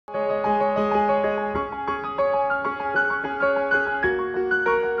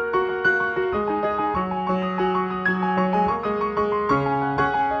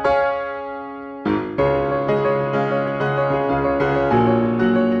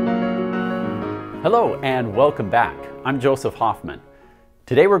Hello and welcome back. I'm Joseph Hoffman.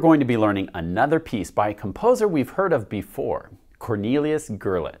 Today we're going to be learning another piece by a composer we've heard of before, Cornelius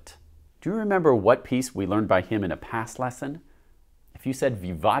Gurlitt. Do you remember what piece we learned by him in a past lesson? If you said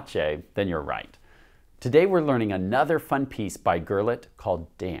Vivace, then you're right. Today we're learning another fun piece by Gurlitt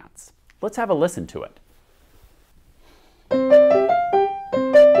called Dance. Let's have a listen to it.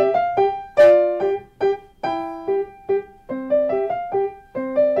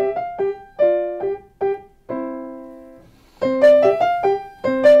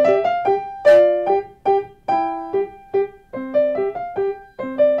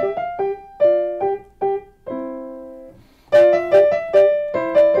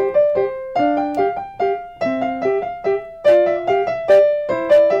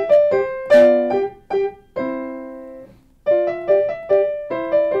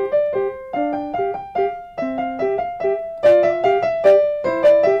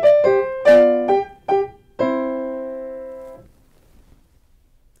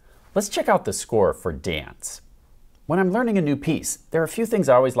 Let's check out the score for Dance. When I'm learning a new piece, there are a few things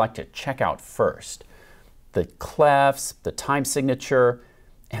I always like to check out first. The clefs, the time signature,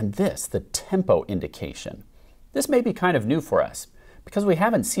 and the tempo indication. This may be kind of new for us because we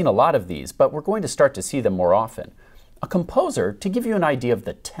haven't seen a lot of these, but we're going to start to see them more often. A composer, to give you an idea of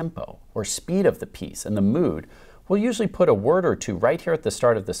the tempo or speed of the piece and the mood, will usually put a word or two right here at the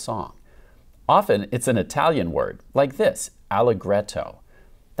start of the song. Often it's an Italian word, like this, allegretto.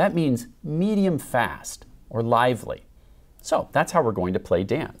 That means medium fast or lively. So that's how we're going to play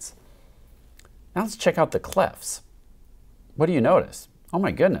Dance. Now let's check out the clefs. What do you notice? Oh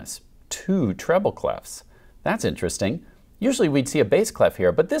my goodness, 2 treble clefs. That's interesting. Usually we'd see a bass clef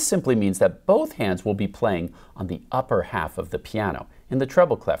here, but this simply means that both hands will be playing on the upper half of the piano in the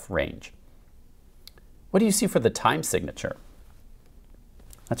treble clef range. What do you see for the time signature?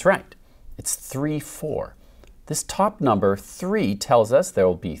 That's right, it's 3/4. This top number 3 tells us there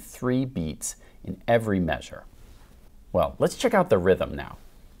will be 3 beats in every measure. Well, let's check out the rhythm now.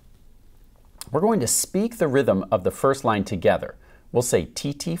 We're going to speak the rhythm of the first line together. We'll say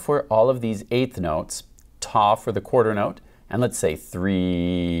TT for all of these eighth notes, Ta for the quarter note, and let's say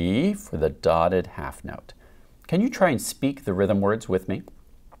 3 for the dotted half note. Can you try and speak the rhythm words with me?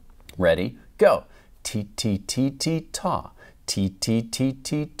 Ready? Go. T T T T ta, T T T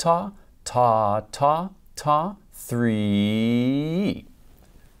T ta, ta ta ta, 3.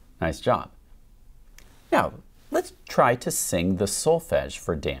 Nice job. Now, let's try to sing the solfege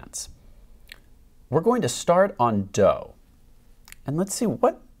for Dance. We're going to start on Do. And let's see,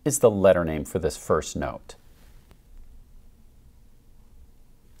 what is the letter name for this first note?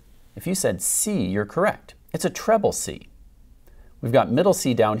 If you said C, you're correct. It's a treble C. We've got middle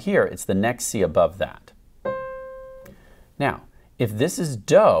C down here. It's the next C above that. Now, if this is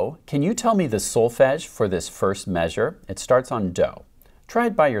Do, can you tell me the solfege for this first measure? It starts on Do. Try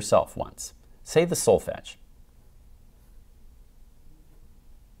it by yourself once. Say the solfege.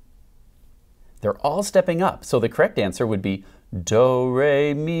 They're all stepping up, so the correct answer would be Do,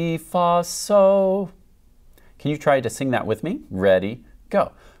 Re, Mi, Fa, So. Can you try to sing that with me? Ready,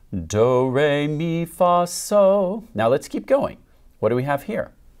 go. Do, Re, Mi, Fa, So. Now let's keep going. What do we have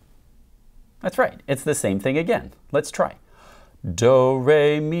here? That's right, it's the same thing again. Let's try. Do,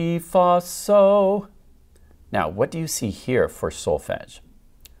 Re, Mi, Fa, So. Now, what do you see here for solfege?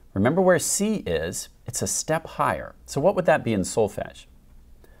 Remember where C is, it's a step higher. So what would that be in solfege?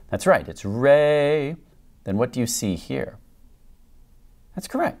 That's right, it's Re. Then what do you see here? That's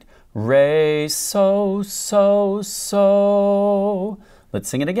correct. Re, So, So, So. Let's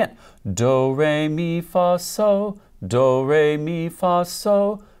sing it again. Do, Re, Mi, Fa, So. Do, Re, Mi, Fa,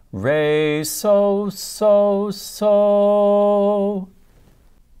 So. Re, So, So, So.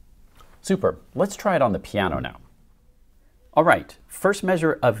 Super. Let's try it on the piano now. All right, first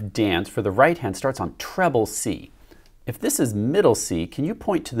measure of Dance for the right hand starts on treble C. If this is middle C, can you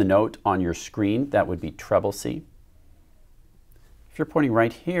point to the note on your screen? That would be treble C. If you're pointing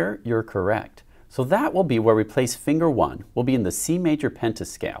right here, you're correct. So that will be where we place finger 1. We'll be in the C major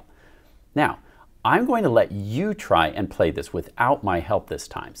pentascale. Now, I'm going to let you try and play this without my help this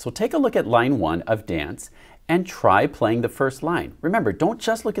time. So take a look at line 1 of Dance and try playing the first line. Remember, don't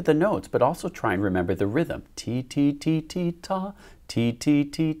just look at the notes, but also try and remember the rhythm. T, T, T, T, ta, T, T,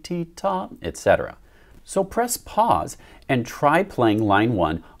 T, T, ta, etc. So press pause and try playing line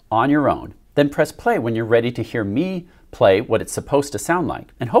 1 on your own. Then press play when you're ready to hear me play what it's supposed to sound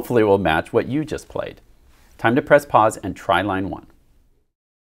like, and hopefully it will match what you just played. Time to press pause and try line 1.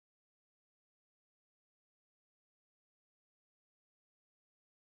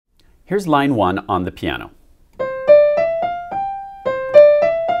 Here's line 1 on the piano.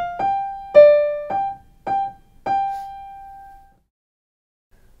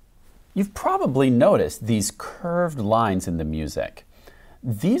 You've probably noticed these curved lines in the music.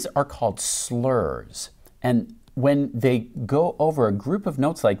 These are called slurs, and when they go over a group of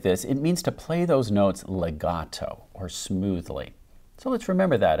notes like this, it means to play those notes legato or smoothly. So let's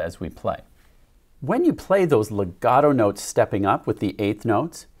remember that as we play. When you play those legato notes stepping up with the eighth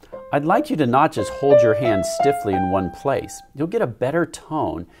notes, I'd like you to not just hold your hand stiffly in one place. You'll get a better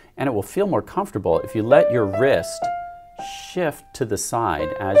tone, and it will feel more comfortable if you let your wrist shift to the side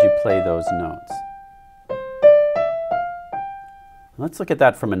as you play those notes. Let's look at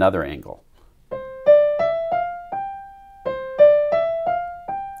that from another angle.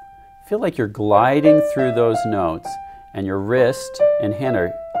 Feel like you're gliding through those notes, and your wrist and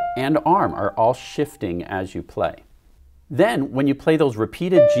hand and arm are all shifting as you play. Then, when you play those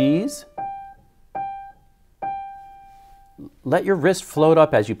repeated Gs, let your wrist float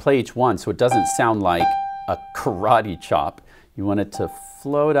up as you play each one so it doesn't sound like a karate chop. You want it to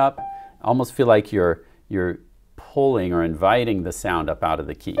float up, almost feel like you're pulling or inviting the sound up out of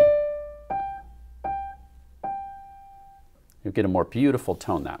the key. You'll get a more beautiful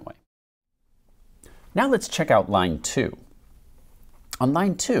tone that way. Now let's check out line 2. On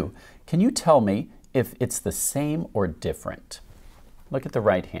line 2, can you tell me if it's the same or different? Look at the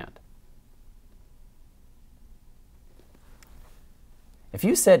right hand. If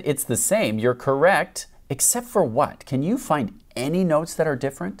you said it's the same, you're correct, except for what? Can you find any notes that are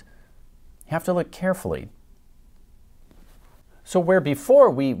different? You have to look carefully. So where before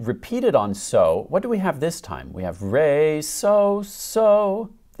we repeated on so, what do we have this time? We have re, so, so,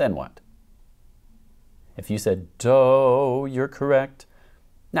 then what? If you said do, you're correct.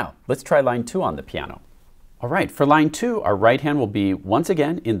 Now, let's try line 2 on the piano. All right, for line 2, our right hand will be once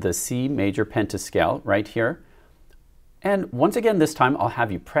again in the C major pentascale right here. And once again this time, I'll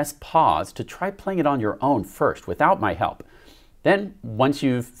have you press pause to try playing it on your own first without my help. Then, once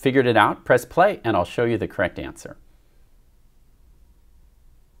you've figured it out, press play and I'll show you the correct answer.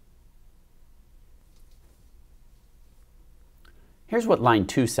 Here's what line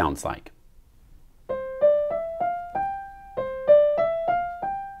 2 sounds like.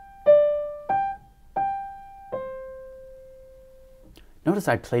 Notice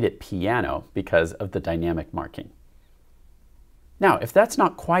I played it piano because of the dynamic marking. Now, if that's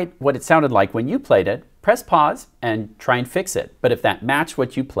not quite what it sounded like when you played it, press pause and try and fix it. But if that matched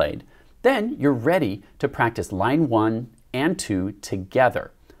what you played, then you're ready to practice line 1 and 2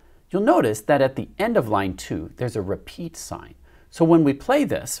 together. You'll notice that at the end of line 2, there's a repeat sign. So when we play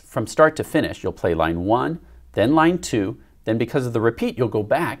this from start to finish, you'll play line 1, then line 2, then because of the repeat, you'll go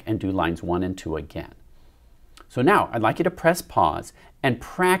back and do lines 1 and 2 again. So now I'd like you to press pause and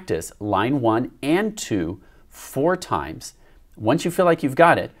practice line 1 and 2 4 times. Once you feel like you've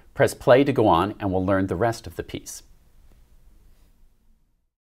got it, press play to go on and we'll learn the rest of the piece.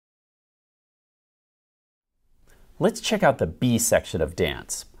 Let's check out the B section of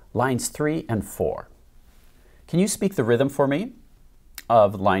dance, lines 3 and 4. Can you speak the rhythm for me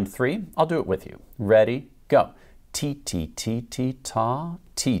of line 3? I'll do it with you. Ready, go. Ti ti ti ti ta,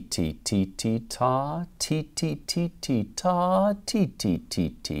 ti ti ti ti ta, ti ti ti ti ta, ti ti ti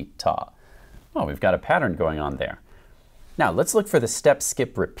ti ta. Oh, we've got a pattern going on there. Now let's look for the step,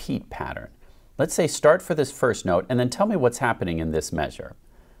 skip, repeat pattern. Let's say start for this first note and then tell me what's happening in this measure.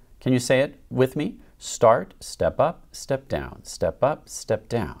 Can you say it with me? Start, step up, step down, step up, step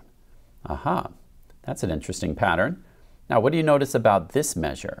down. Aha, that's an interesting pattern. Now what do you notice about this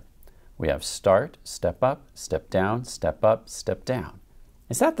measure? We have start, step up, step down, step up, step down.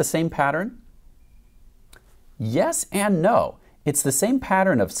 Is that the same pattern? Yes and no. It's the same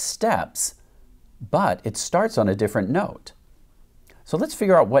pattern of steps, but it starts on a different note. So let's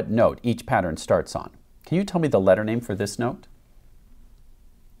figure out what note each pattern starts on. Can you tell me the letter name for this note?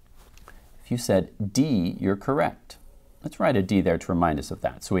 If you said D, you're correct. Let's write a D there to remind us of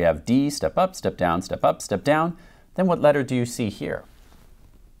that. So we have D, step up, step down, step up, step down. Then what letter do you see here?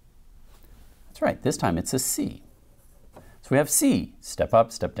 That's right, this time it's a C. So we have C, step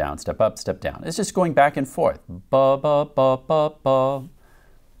up, step down, step up, step down. It's just going back and forth. Ba, ba, ba, ba, ba.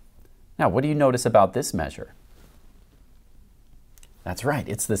 Now, what do you notice about this measure? That's right,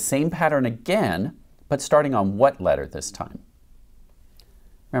 it's the same pattern again, but starting on what letter this time?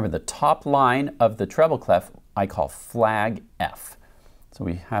 Remember, the top line of the treble clef I call flag F. So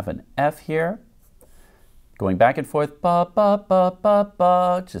we have an F here, going back and forth, ba, ba, ba, ba,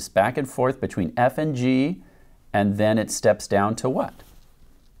 ba, just back and forth between F and G, and then it steps down to what?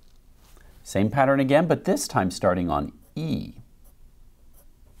 Same pattern again, but this time starting on E.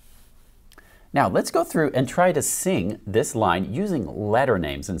 Now let's go through and try to sing this line using letter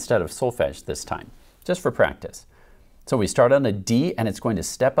names instead of solfege this time, just for practice. So we start on a D and it's going to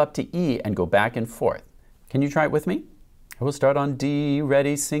step up to E and go back and forth. Can you try it with me? I will start on D.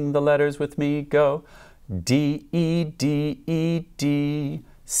 Ready? Sing the letters with me. Go. D, E, D, E, D.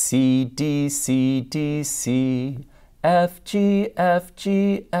 C, D, C, D, C. F, G, F,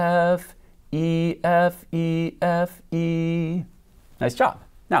 G, F. E, F, E, F, E. Nice job.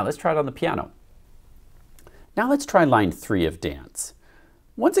 Now let's try it on the piano. Now let's try line 3 of Dance.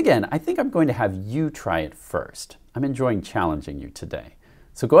 Once again, I think I'm going to have you try it first. I'm enjoying challenging you today.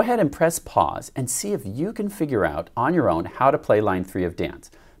 So go ahead and press pause and see if you can figure out on your own how to play line 3 of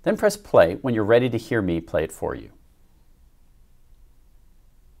Dance. Then press play when you're ready to hear me play it for you.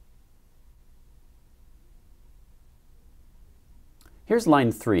 Here's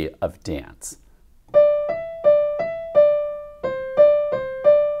line 3 of Dance.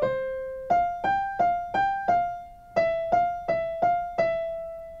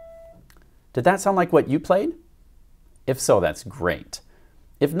 Did that sound like what you played? If so, that's great.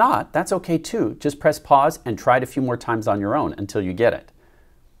 If not, that's okay too. Just press pause and try it a few more times on your own until you get it.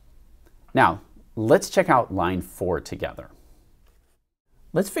 Now, let's check out line 4 together.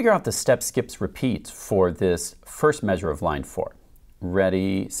 Let's figure out the step, skips, repeats for this first measure of line 4.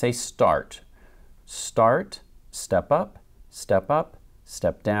 Ready, say start. Start, step up, step up,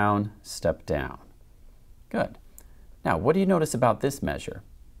 step down, step down. Good. Now, what do you notice about this measure?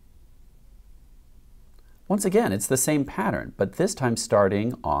 Once again, it's the same pattern, but this time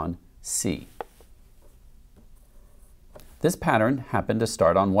starting on C. This pattern happened to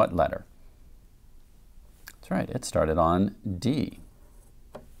start on what letter? That's right, it started on D.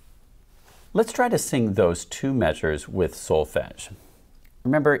 Let's try to sing those two measures with solfege.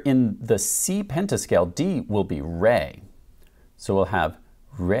 Remember, in the C pentascale, D will be re. So we'll have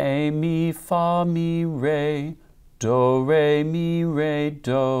re, mi, fa, mi, re, do, re, mi, re,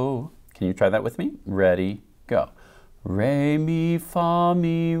 do. Can you try that with me? Ready, go. Re, mi, fa,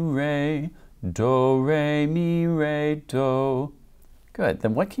 mi, re, do, re, mi, re, do. Good.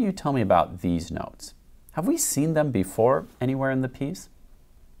 Then what can you tell me about these notes? Have we seen them before anywhere in the piece?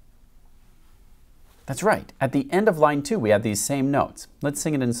 That's right. At the end of line 2, we have these same notes. Let's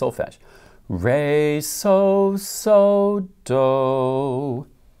sing it in solfege. Re, so, so, do.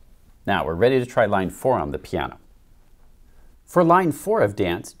 Now we're ready to try line 4 on the piano. For line 4 of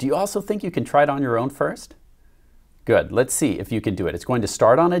Dance, do you also think you can try it on your own first? Good. Let's see if you can do it. It's going to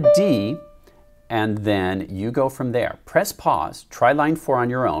start on a D, and then you go from there. Press pause, try line 4 on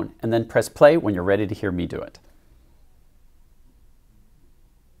your own, and then press play when you're ready to hear me do it.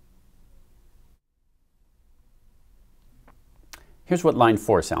 Here's what line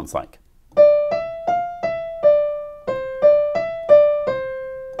 4 sounds like.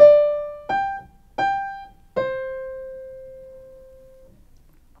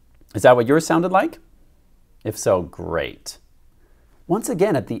 Is that what yours sounded like? If so, great. Once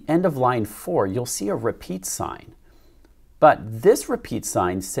again, at the end of line 4, you'll see a repeat sign. But this repeat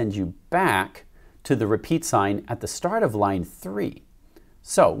sign sends you back to the repeat sign at the start of line 3.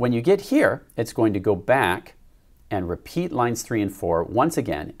 So when you get here, it's going to go back and repeat lines 3 and 4 once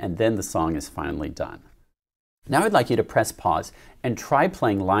again, and then the song is finally done. Now I'd like you to press pause and try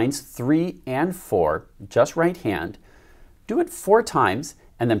playing lines 3 and 4, just right hand. Do it 4 times,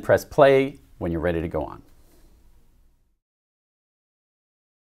 and then press play when you're ready to go on.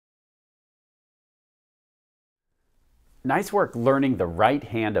 Nice work learning the right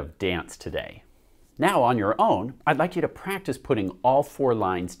hand of Dance today. Now on your own, I'd like you to practice putting all 4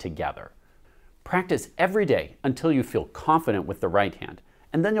 lines together. Practice every day until you feel confident with the right hand,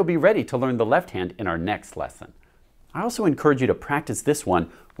 and then you'll be ready to learn the left hand in our next lesson. I also encourage you to practice this one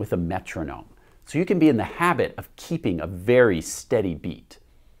with a metronome, so you can be in the habit of keeping a very steady beat.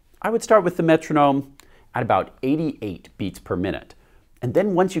 I would start with the metronome at about 88 beats per minute, and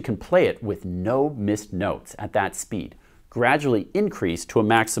then once you can play it with no missed notes at that speed, gradually increase to a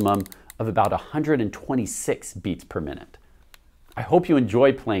maximum of about 126 beats per minute. I hope you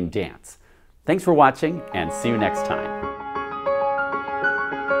enjoy playing Dance. Thanks for watching, and see you next time.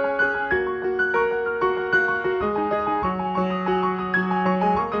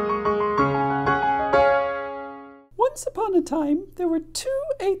 Once upon a time, there were 2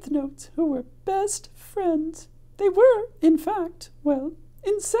 eighth notes who were best friends. They were, in fact, well,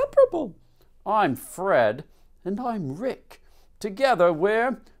 inseparable. I'm Fred, and I'm Rick. Together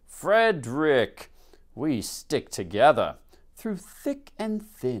we're Frederick. We stick together through thick and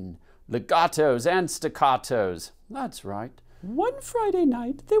thin, legatos and staccatos. That's right. One Friday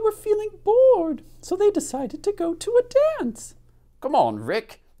night, they were feeling bored, so they decided to go to a dance. Come on,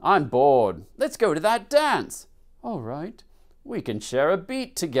 Rick. I'm bored. Let's go to that dance. All right. We can share a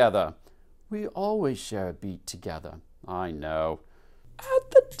beat together. We always share a beat together. I know.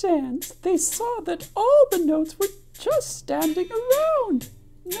 At the dance, they saw that all the notes were just standing around.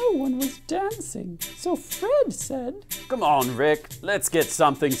 No one was dancing, so Fred said, Come on, Rick, let's get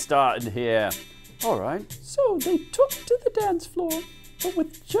something started here. All right. So they took to the dance floor, but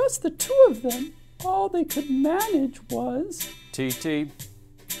with just the two of them, all they could manage was TT,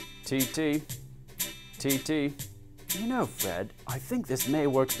 TT, TT. You know, Fred, I think this may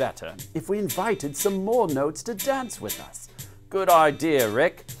work better if we invited some more notes to dance with us. Good idea,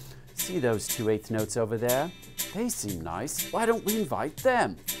 Rick. See those 2/8 notes over there? They seem nice. Why don't we invite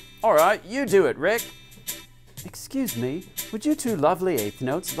them? All right, you do it, Rick. Excuse me, would you two lovely 8th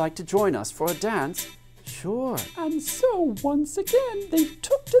notes like to join us for a dance? Sure. And so once again they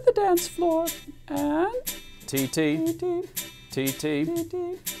took to the dance floor and TT, TT,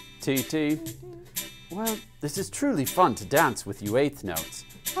 TT, TT. Well, this is truly fun to dance with you 8th notes.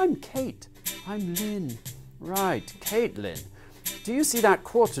 I'm Kate. I'm Lynn. Right, Caitlin. Do you see that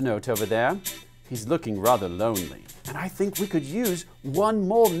quarter note over there? He's looking rather lonely, and I think we could use one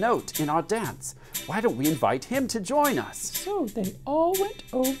more note in our dance. Why don't we invite him to join us? So they all went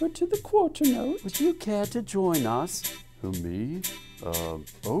over to the quarter note. Would you care to join us? Who, me?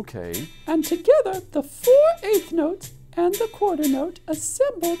 Okay. And together the 4/8 notes and the quarter note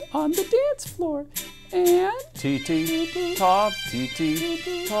assembled on the dance floor. And TT, top,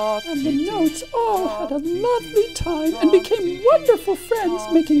 TT, top, and the notes all had a lovely time and became wonderful friends,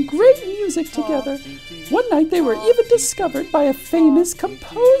 making great music together. One night they were even discovered by a famous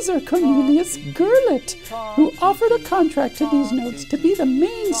composer, Cornelius Gurlitt, who offered a contract to these notes to be the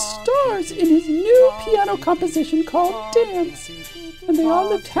main stars in his new piano composition called Dance. And they all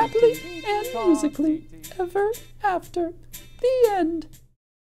lived happily and musically ever after. The end.